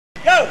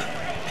Go!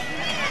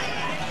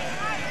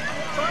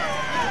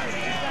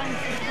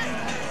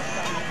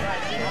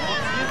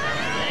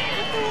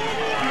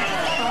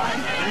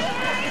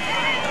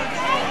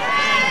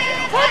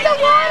 Put the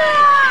water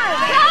on!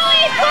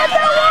 Coly, put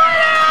the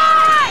water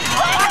on!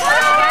 Put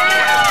the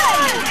water on!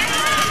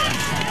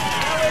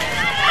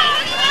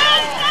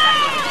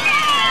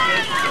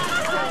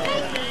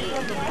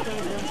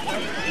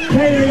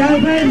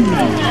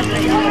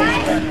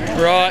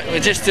 Right, we're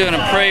just doing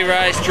a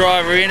pre-race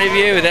driver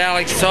interview with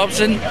Alex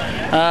Thompson,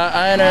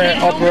 owner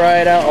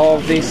operator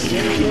of this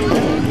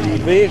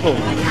vehicle.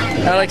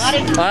 Alex,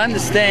 I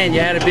understand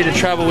you had a bit of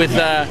trouble with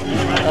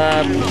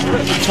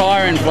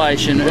tyre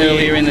inflation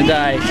earlier in the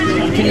day.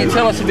 Can you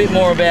tell us a bit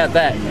more about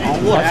that?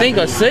 I think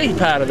I see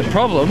part of the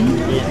problem.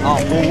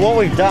 Oh, well, what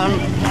we've done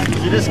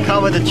is you just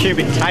cover the tube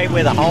in tape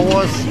where the hole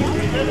was.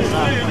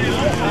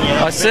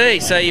 I see,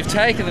 so you've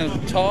taken the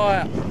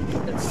tyre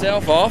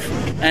itself off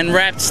and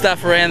wrapped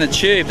stuff around the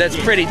tube. That's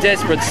pretty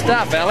desperate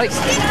stuff, Alex.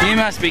 You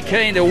must be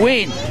keen to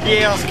win.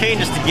 Yeah, I was keen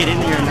just to get in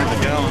here and have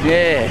a go.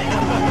 Yeah.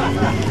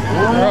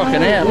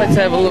 Rocking out. Let's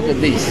have a look at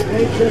this.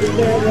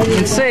 You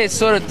can see it's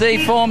sort of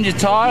deformed your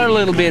tyre a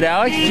little bit,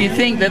 Alex. Do you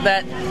think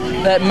that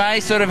may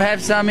sort of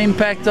have some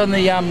impact on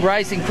the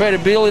racing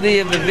credibility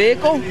of the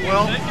vehicle?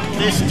 Well,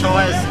 this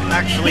tyre's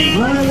actually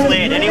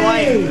flared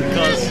anyway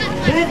because,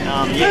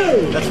 yeah,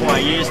 that's why I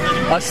used it.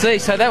 I see,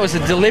 so that was a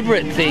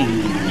deliberate thing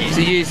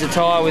to use the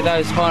tyre with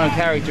those kind of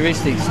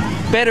characteristics.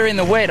 Better in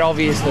the wet,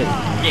 obviously.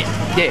 Yes.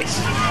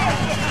 Yes.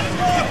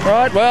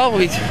 Right, well,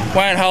 we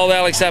won't hold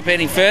Alex up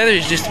any further.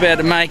 He's just about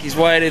to make his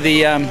way to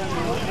the,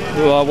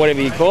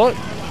 whatever you call it,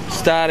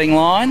 starting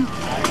line,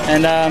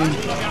 and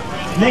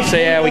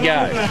see how we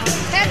go.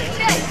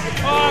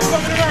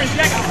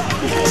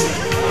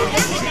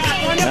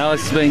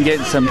 Alex has been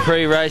getting some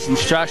pre-race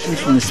instructions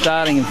from the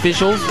starting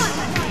officials.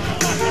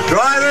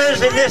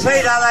 Drivers in this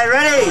heat, are they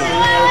ready?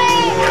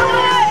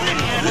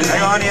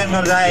 Hang on, you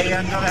haven't got a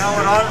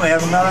helmet on. We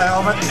have another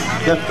helmet.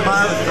 Just a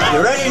moment.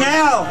 You ready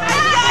now?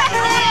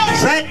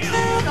 Set.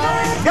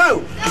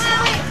 Go.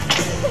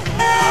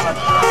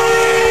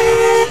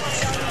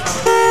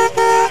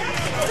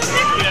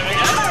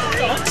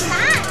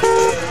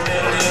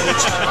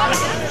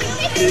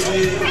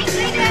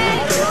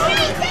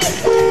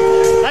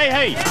 Hey,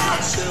 hey!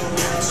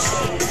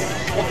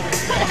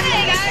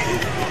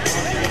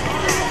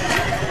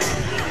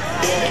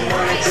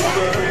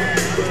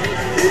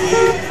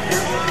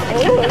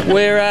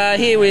 We're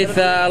here with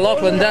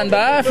Lachlan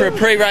Dunbar for a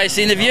pre-race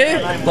interview.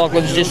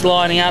 Lachlan's just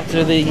lining up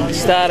to the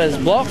starters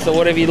blocks, or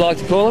whatever you'd like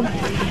to call them.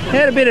 You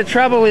had a bit of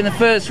trouble in the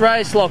first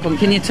race, Lachlan.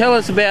 Can you tell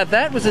us about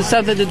that? Was it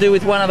something to do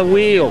with one of the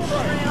wheels?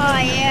 Oh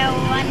yeah,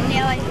 one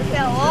nearly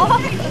fell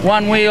off.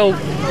 One wheel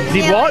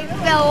did what?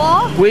 Fell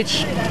off.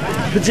 Which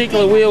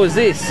particular wheel was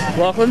this,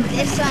 Lachlan?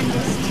 This one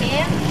just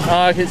here.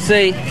 Oh, I can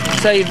see.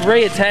 So you've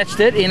reattached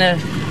it in a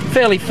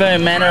fairly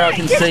firm manner, I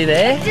can see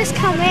there. It just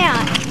come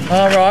out.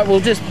 All right,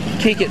 we'll just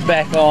kick it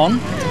back on.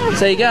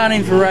 So you're going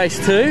in for race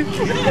 2?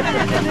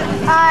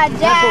 Dad.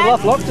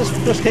 Look, just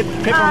keep on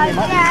your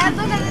mate. Dad,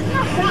 look at this.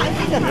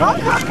 I'm not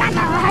going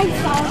to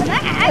race on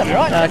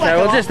that. Okay,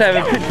 we'll just have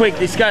a quick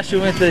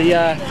discussion with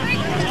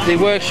the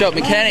workshop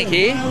mechanic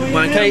here.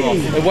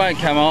 It won't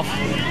come off.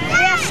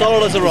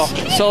 Solid as a rock.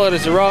 Solid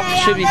as a rock,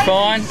 should be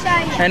fine.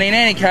 And in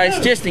any case,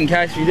 just in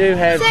case we do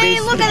have this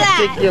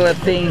particular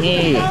thing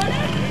here.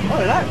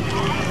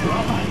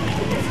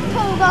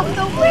 Pulled off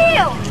the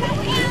wheel.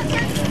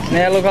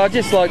 Now look, I'd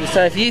just like to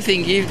say, if you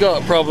think you've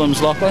got problems,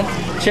 Lachlan,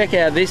 check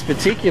out this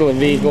particular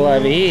vehicle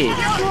over here.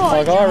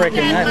 Like, I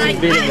reckon that's a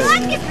bit of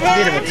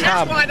a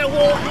tub. That's why the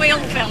wheel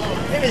fell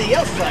off. Everything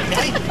else is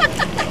okay.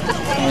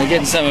 We're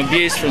getting some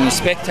abuse from the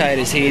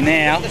spectators here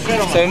now,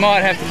 so we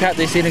might have to cut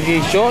this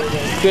interview short.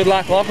 Good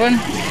luck, Lachlan.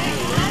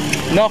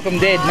 Knock 'em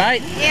dead,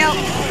 mate. Yep.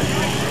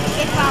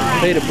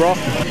 Peter Brock.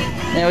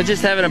 Now we're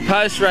just having a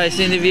post-race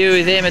interview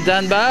with Emma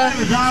Dunbar.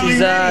 She's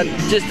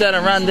just done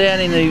a run down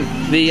in the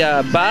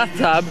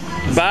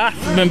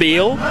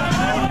bathmobile.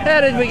 How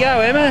did we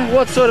go, Emma?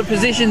 What sort of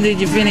position did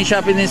you finish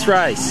up in this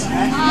race?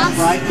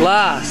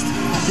 Last.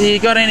 You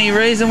got any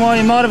reason why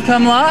you might have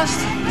come last?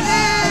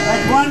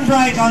 One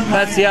break on.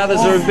 That's the others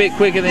are a bit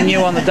quicker than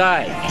you on the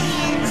day.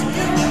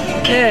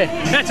 Yeah.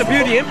 That's a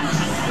beauty, Em.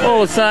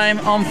 All the same,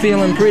 I'm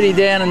feeling pretty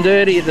down and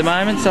dirty at the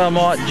moment, so I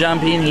might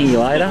jump in here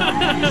later.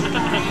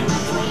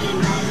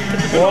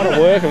 What a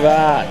work of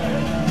art.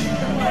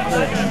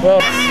 Well,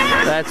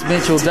 that's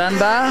Mitchell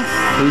Dunbar,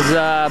 who's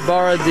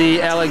borrowed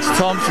the Alex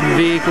Thompson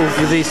vehicle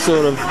for this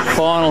sort of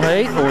final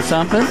heat or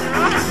something,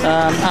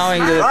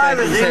 owing to the fact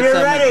that he's had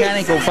some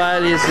mechanical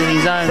failures in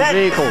his own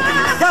vehicle.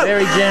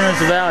 Very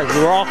generous of Alex.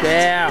 Rock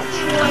out.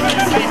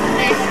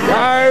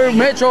 Go,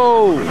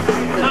 Mitchell!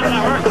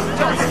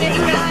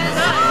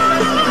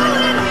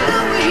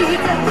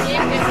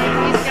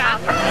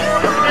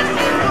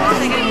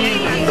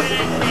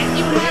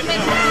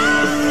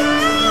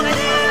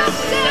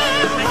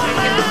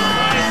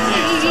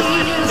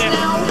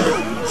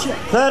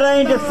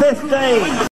 $13 to $15.